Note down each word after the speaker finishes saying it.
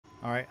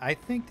All right, I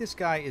think this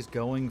guy is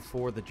going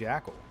for the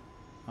Jackal.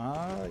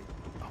 Oh,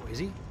 is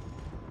he?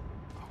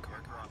 Oh, come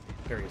on, come on.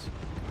 There he is.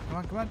 Come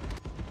on, come on.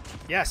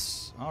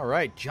 Yes. All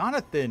right,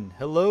 Jonathan.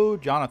 Hello,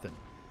 Jonathan.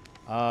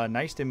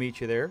 Nice to meet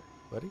you there,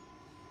 buddy.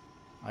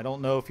 I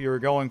don't know if you were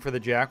going for the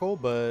Jackal,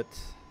 but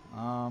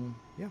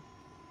yeah. All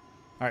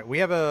right, we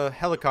have a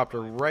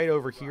helicopter right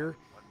over here.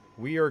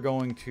 We are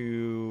going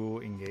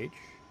to engage.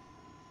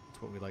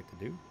 That's what we like to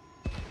do.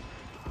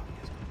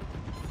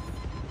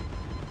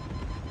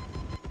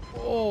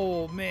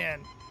 Oh,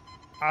 man.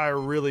 I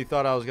really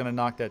thought I was going to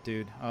knock that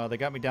dude. They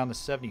got me down to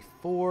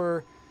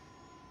 74.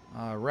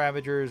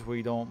 Ravagers,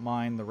 we don't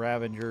mind the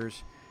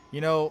Ravagers.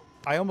 You know,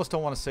 I almost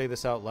don't want to say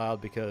this out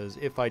loud because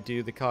if I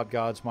do, the COD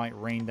gods might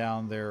rain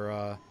down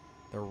their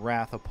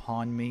wrath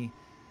upon me.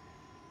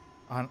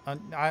 I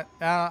don't know.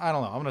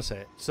 I'm going to say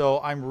it. So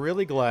I'm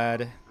really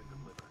glad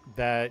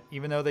that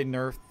even though they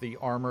nerfed the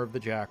armor of the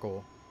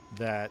Jackal,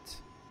 that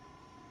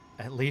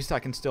at least I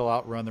can still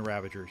outrun the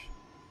Ravagers.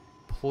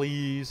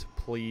 Please,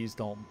 please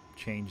don't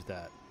change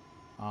that.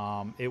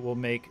 It will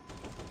make...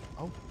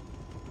 Oh.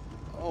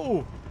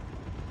 Oh.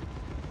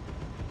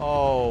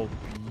 Oh,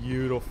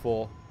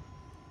 beautiful.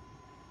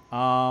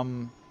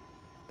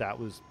 That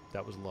was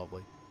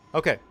lovely.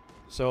 Okay,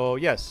 so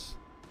yes,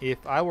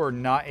 if I were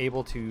not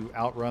able to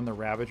outrun the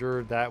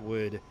Ravager, that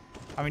would...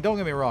 I mean, don't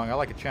get me wrong, I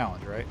like a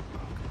challenge, right?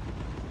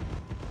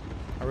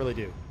 I really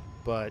do.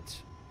 But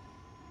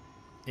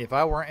if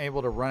I weren't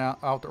able to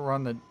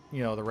outrun the,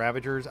 you know, the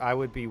Ravagers, I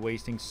would be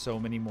wasting so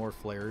many more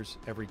flares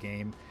every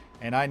game,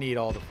 and I need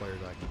all the flares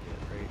I can get,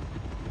 right?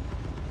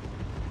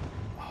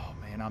 Oh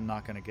man, I'm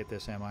not gonna get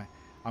this, am I?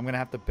 I'm gonna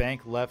have to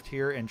bank left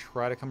here and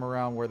try to come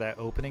around where that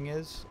opening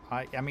is.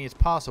 I mean, it's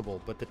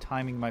possible, but the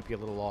timing might be a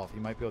little off.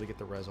 You might be able to get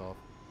the res off.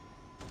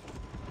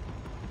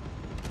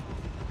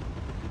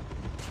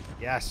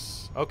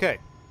 Yes. Okay.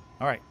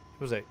 All right.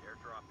 Who's it?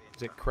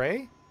 Is it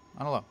Cray?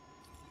 I don't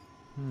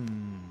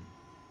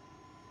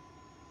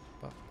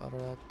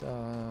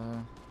know.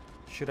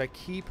 Should I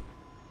keep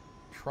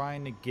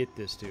trying to get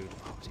this dude?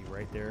 Oh, is he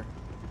right there?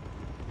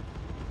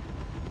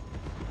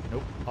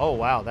 Nope. Oh,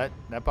 wow.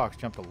 That box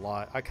jumped a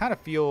lot. I kind of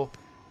feel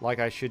like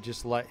I should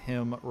just let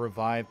him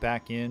revive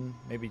back in.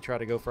 Maybe try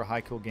to go for a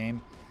high kill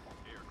game.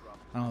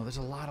 I don't know. There's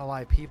a lot of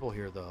live people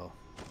here, though.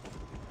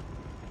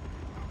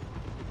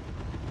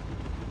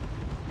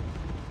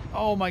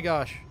 Oh, my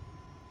gosh.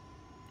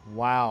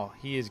 Wow.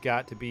 He has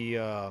got to be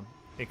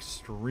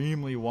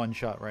extremely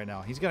one-shot right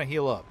now. He's going to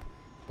heal up.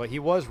 But he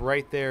was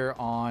right there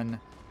on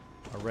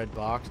a red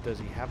box. Does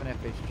he have an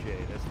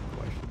FHJ? That's the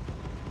question.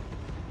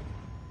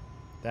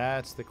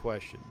 That's the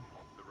question.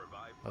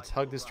 Let's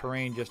hug this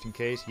terrain just in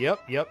case.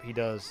 Yep, he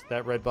does.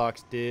 That red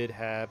box did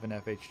have an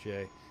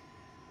FHJ.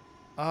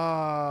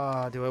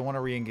 Do I want to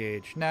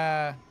re-engage?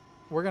 Nah,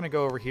 we're going to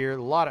go over here.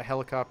 A lot of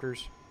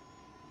helicopters.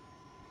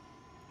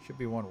 Should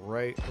be one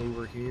right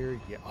over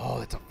here. Yeah. Oh,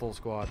 that's a full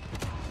squad.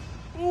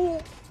 Ooh,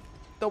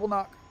 double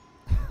knock.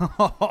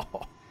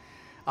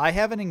 I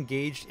haven't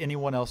engaged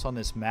anyone else on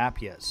this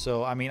map yet.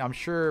 So, I mean, I'm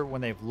sure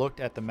when they've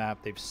looked at the map,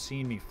 they've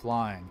seen me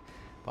flying.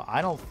 But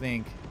I don't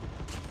think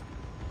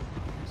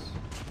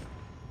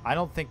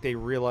they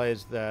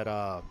realize that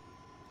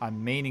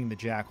I'm maining the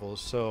Jackals,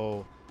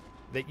 so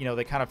that, you know,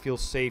 they kind of feel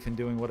safe in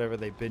doing whatever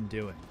they've been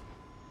doing.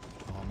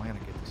 Oh, am I gonna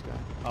get this guy?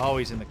 Oh,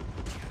 he's in the...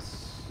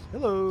 Yes.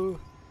 Hello.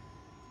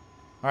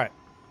 All right.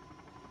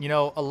 You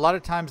know, a lot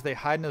of times they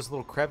hide in those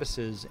little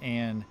crevices,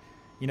 and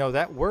you know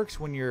that works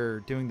when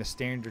you're doing the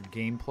standard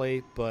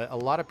gameplay. But a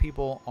lot of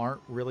people aren't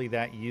really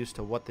that used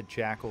to what the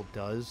Jackal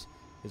does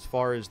as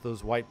far as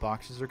those white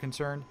boxes are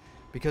concerned,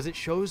 because it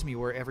shows me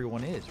where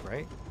everyone is,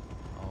 right?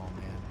 Oh,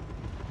 man.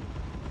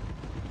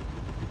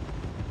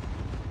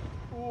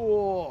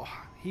 Oh,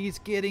 he's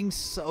getting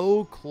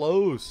so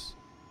close.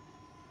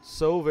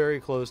 So very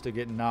close to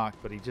getting knocked,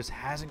 but he just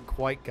hasn't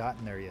quite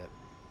gotten there yet.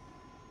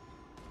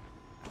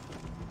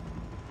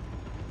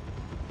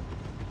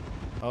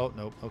 Oh,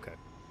 nope. Okay.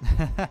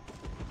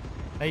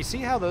 Now, you see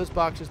how those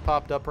boxes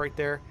popped up right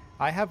there?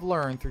 I have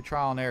learned through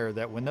trial and error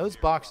that when those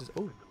boxes...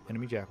 Oh,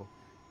 enemy Jackal.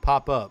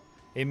 Pop up,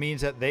 it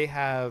means that they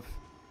have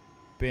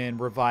been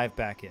revived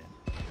back in,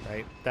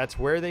 right? That's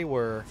where they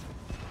were.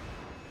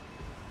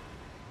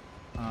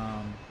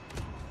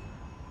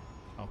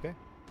 Okay.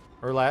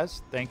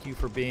 Urlaz, thank you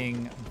for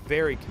being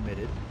very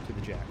committed to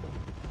the Jackal.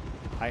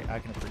 I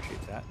can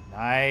appreciate that.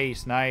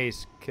 Nice,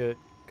 nice.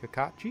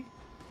 Kakachi?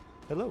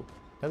 Hello.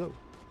 Hello.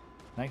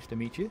 Nice to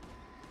meet you.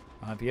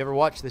 If you ever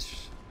watch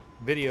this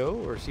video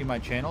or see my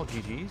channel,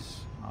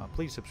 GG's,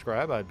 please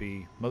subscribe. I'd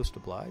be most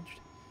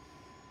obliged.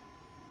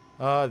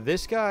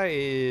 This guy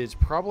is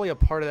probably a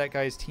part of that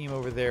guy's team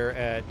over there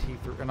at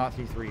T3, or not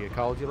T3,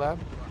 Ecology Lab.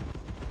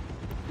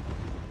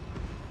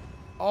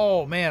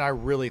 Oh man, I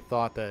really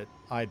thought that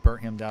I'd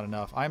burnt him down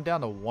enough. I'm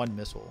down to one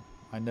missile.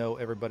 I know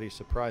everybody's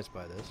surprised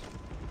by this.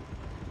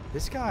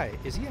 This guy,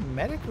 is he a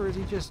medic or is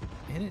he just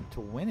in it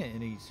to win it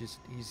and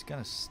he's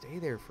gonna stay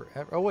there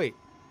forever? Oh wait.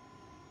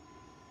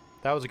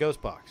 That was a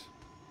ghost box.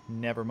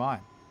 Never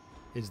mind.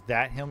 Is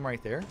that him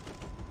right there?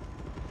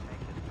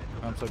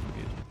 I'm so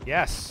confused.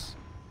 Yes!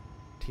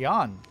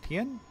 Tian?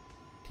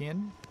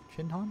 Chinhan?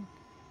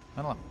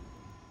 I don't know.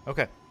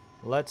 Okay,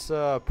 let's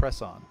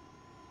press on.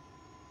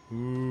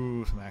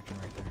 Ooh, some action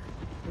right there.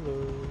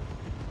 Hello.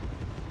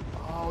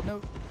 Oh,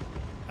 no.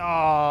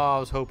 Oh, I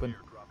was hoping.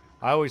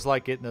 I always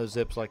like getting those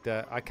zips like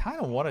that. I kind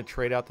of want to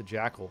trade out the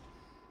Jackal,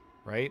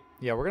 right?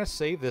 Yeah, we're going to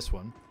save this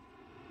one.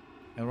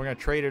 And we're going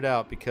to trade it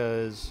out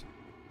because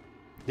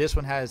this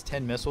one has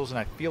 10 missiles, and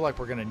I feel like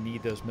we're going to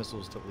need those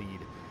missiles to lead.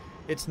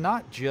 It's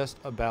not just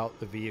about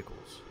the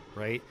vehicles,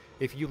 right?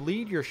 If you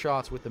lead your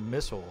shots with the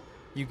missile,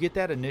 you get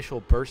that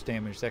initial burst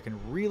damage that can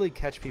really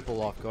catch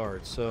people off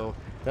guard. So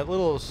that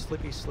little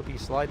slippy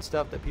slide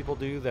stuff that people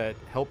do that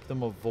help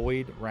them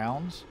avoid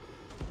rounds.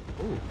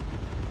 Ooh.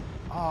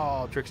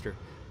 Oh, trickster.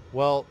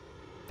 Well,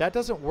 that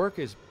doesn't work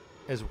as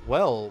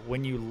well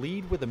when you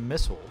lead with a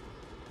missile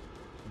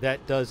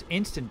that does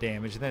instant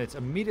damage, and then it's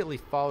immediately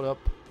followed up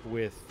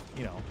with,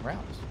 you know,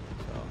 rounds.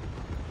 So,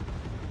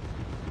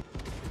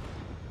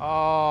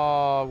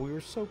 oh, we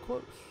were so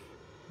close.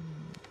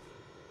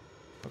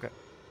 Okay.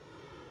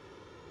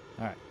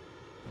 All right.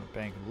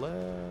 Bank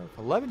left.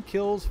 11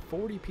 kills,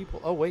 40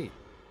 people. Oh, wait.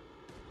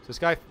 Is this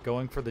guy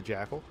going for the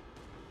Jackal?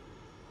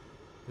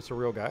 It's a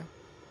real guy?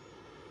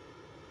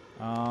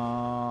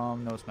 No,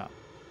 it's not.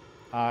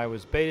 I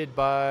was baited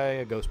by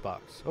a ghost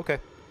box. Okay.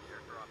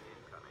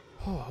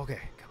 Oh, okay.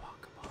 Come on.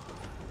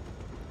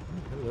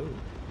 Oh,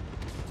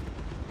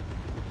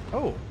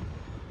 hello.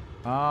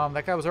 Oh.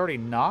 That guy was already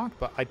knocked,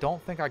 but I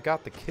don't think I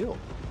got the kill.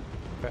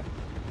 Okay.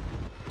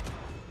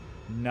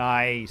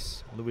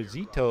 Nice.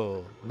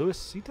 Luisito.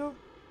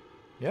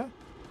 Yeah.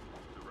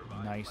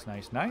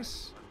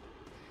 Nice.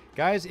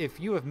 Guys, if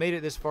you have made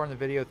it this far in the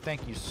video,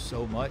 thank you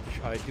so much.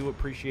 I do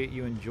appreciate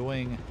you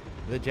enjoying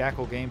the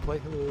Jackal gameplay.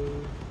 Hello.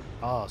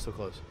 Oh, so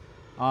close.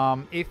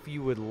 If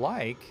you would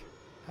like...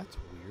 That's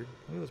weird.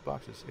 Look at those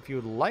boxes. If you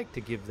would like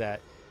to give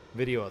that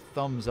video a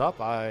thumbs up,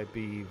 I'd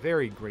be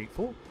very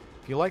grateful.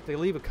 If you'd like to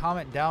leave a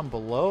comment down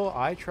below,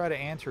 I try to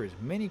answer as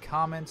many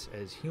comments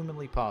as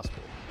humanly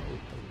possible. Oh,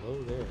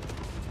 hello there.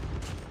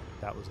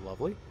 That was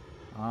lovely.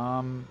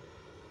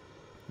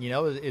 You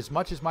know, as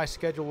much as my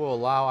schedule will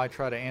allow, I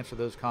try to answer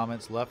those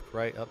comments left,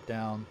 right, up,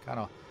 down, kind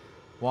of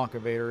Wonka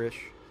Vader-ish.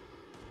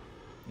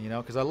 You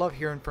know, because I love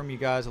hearing from you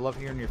guys. I love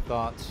hearing your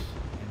thoughts,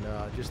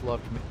 and just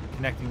love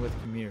connecting with the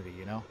community,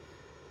 you know.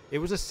 It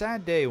was a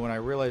sad day when I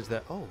realized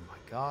that, oh my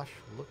gosh,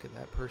 look at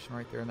that person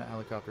right there in that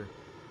helicopter.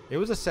 It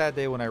was a sad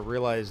day when I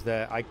realized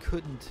that I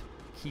couldn't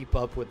keep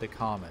up with the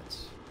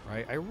comments,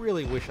 right? I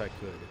really wish I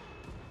could.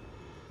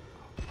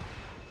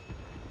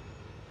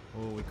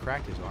 Oh, we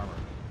cracked his armor.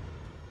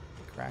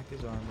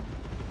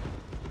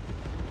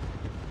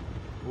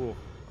 Ooh,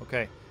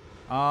 okay.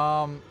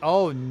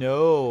 Oh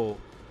no.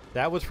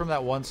 That was from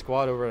that one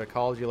squad over at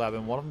Ecology Lab,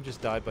 and one of them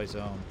just died by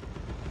zone.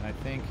 And I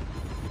think...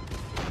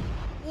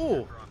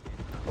 Ooh.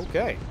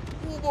 Okay.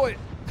 Oh boy.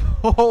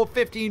 Oh,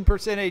 15%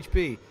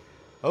 HP.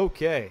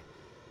 Okay.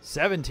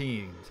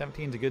 17.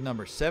 17's a good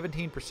number.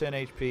 17%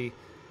 HP.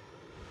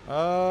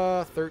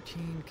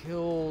 13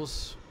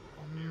 kills.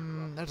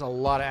 There's a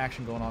lot of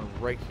action going on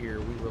right here.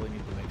 We really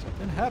need to make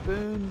something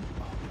happen. Oh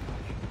my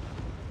gosh.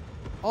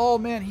 Oh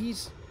man,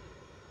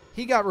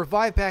 he got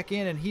revived back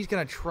in, and he's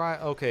gonna try.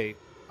 Okay,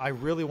 I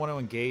really want to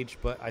engage,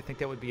 but I think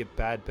that would be a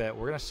bad bet.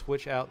 We're gonna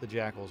switch out the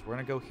Jackals. We're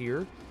gonna go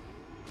here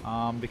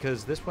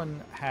because this one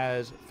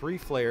has 3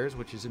 flares,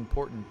 which is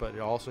important, but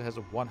it also has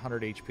a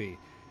 100 HP.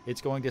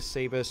 It's going to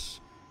save us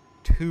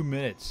 2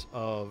 minutes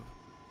of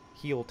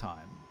heal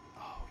time.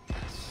 Oh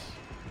yes.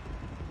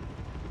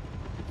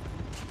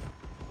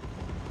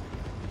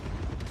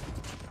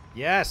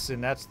 Yes,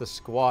 and that's the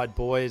squad,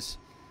 boys.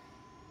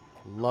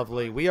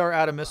 Lovely. We are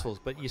out of missiles,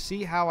 but you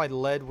see how I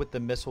led with the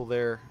missile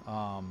there,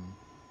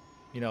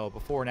 you know,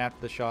 before and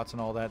after the shots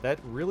and all that? That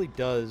really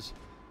does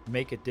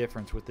make a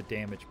difference with the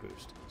damage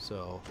boost.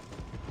 So,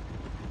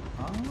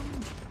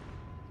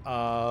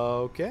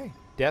 okay.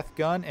 Death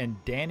Gun and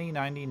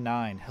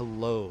Danny99.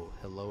 Hello.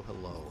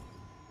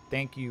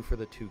 Thank you for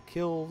the 2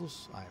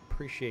 kills. I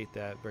appreciate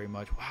that very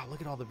much. Wow,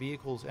 look at all the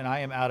vehicles, and I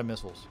am out of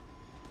missiles.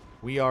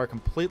 We are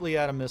completely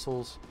out of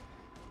missiles,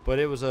 but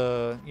it was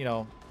a, you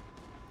know,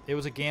 it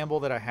was a gamble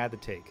that I had to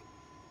take.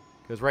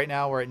 Because right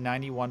now we're at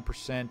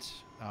 91%.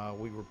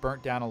 We were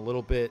burnt down a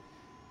little bit.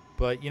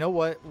 But you know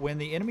what? When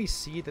the enemies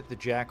see that the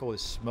Jackal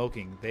is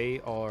smoking, they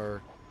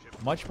are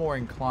much more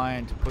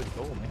inclined to put...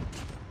 Oh, man.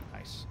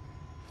 Nice.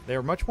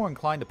 They're much more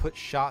inclined to put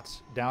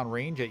shots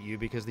downrange at you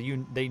because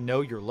they know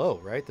you're low,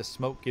 right? The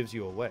smoke gives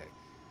you away.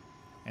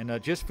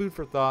 And just food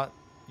for thought,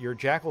 your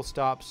Jackal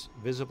stops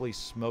visibly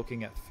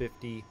smoking at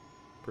 50%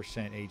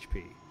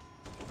 HP.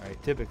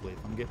 Right, typically, if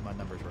I'm getting my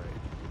numbers right.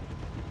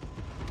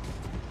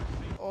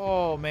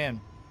 Oh,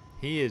 man.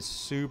 He is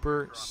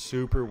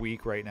super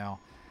weak right now.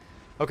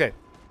 Okay.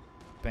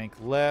 Bank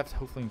left.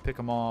 Hopefully we can pick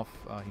him off.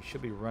 He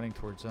should be running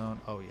towards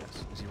zone. Oh,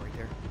 yes. Is he right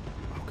there?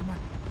 Oh, come on.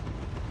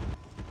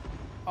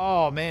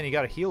 Oh, man. He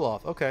got a heal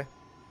off. Okay.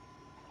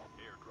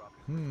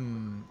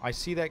 I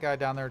see that guy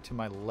down there to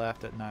my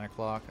left at 9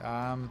 o'clock.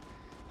 I'm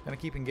going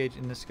to keep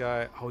engaging this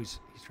guy. Oh, he's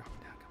dropping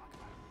down. Come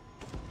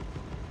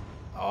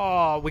on.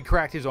 Oh, we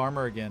cracked his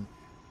armor again.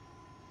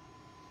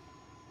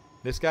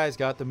 This guy's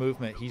got the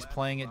movement. He's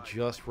playing it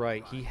just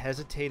right. He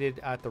hesitated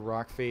at the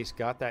rock face,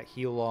 got that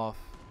heal off.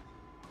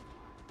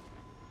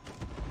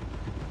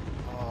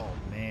 Oh,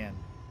 man.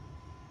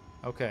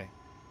 Okay.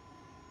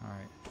 All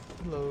right.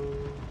 Hello.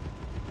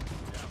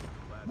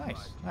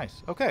 Nice,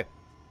 nice. Okay.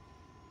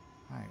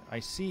 All right. I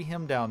see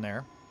him down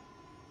there.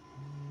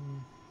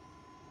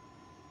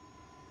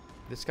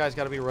 This guy's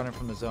got to be running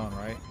from the zone,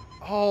 right?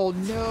 Oh,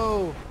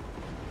 no.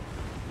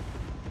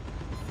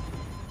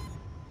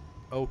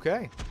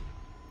 Okay.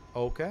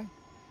 Okay.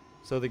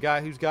 So the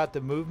guy who's got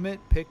the movement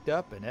picked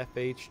up an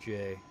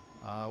FHJ.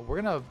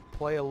 We're going to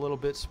play a little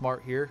bit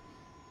smart here.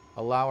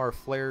 Allow our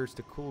flares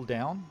to cool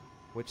down,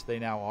 which they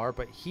now are.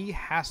 But he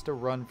has to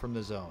run from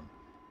the zone,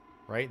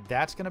 right?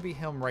 That's going to be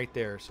him right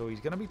there. So he's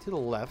going to be to the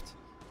left.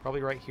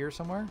 Probably right here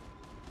somewhere.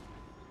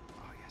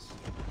 Oh, yes.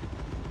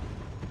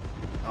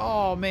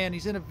 Oh, man.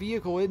 He's in a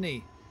vehicle, isn't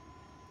he?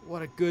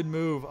 What a good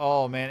move.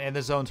 Oh, man. And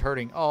the zone's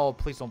hurting. Oh,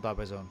 please don't die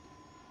by zone.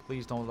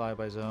 Please don't die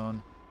by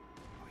zone.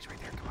 Oh, he's right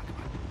there. Come on, come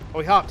on. Oh,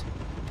 he hopped.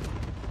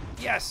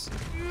 Yes.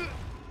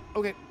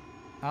 Okay.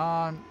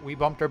 We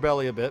bumped our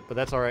belly a bit, but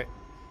that's all right.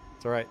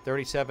 It's all right.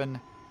 37%,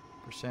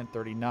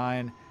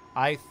 39.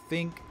 I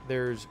think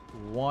there's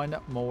one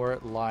more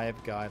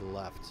live guy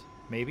left.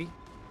 Maybe?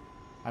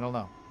 I don't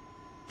know.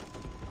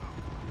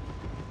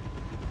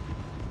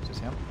 Is this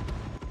him?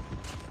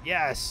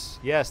 Yes.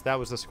 Yes, that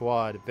was the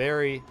squad.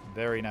 Very,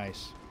 very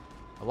nice.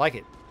 I like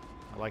it.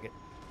 I like it.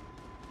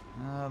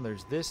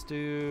 There's this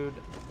dude.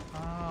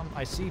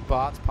 I see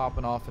bots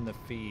popping off in the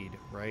feed,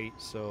 right?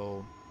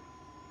 So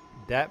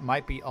that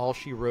might be all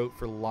she wrote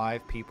for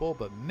live people,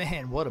 but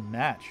man, what a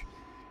match.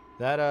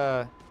 That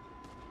I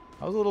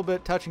was a little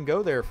bit touch and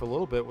go there for a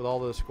little bit with all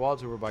those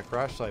squads over by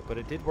crash site, but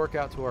it did work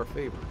out to our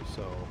favor.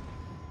 So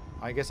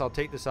I guess I'll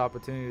take this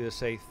opportunity to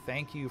say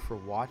thank you for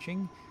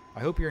watching. I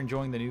hope you're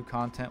enjoying the new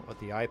content with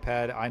the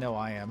iPad. I know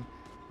I am.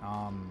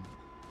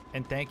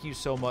 And thank you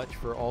so much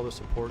for all the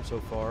support so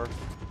far.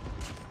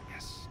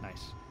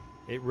 Nice.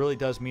 It really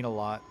does mean a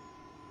lot.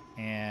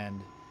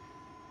 And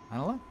I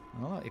don't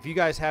know. If you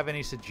guys have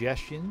any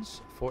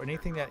suggestions for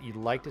anything that you'd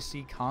like to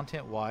see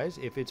content-wise,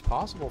 if it's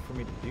possible for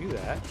me to do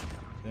that,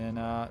 then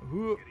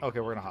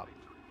okay, we're gonna hop.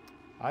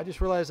 I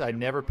just realized I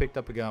never picked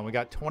up a gun. We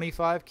got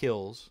 25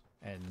 kills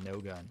and no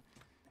gun.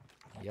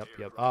 Yep.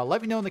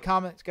 Let me know in the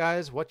comments,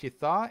 guys, what you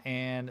thought,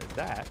 and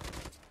that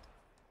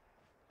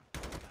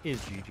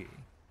is GG.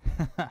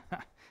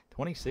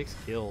 26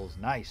 kills.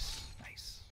 Nice.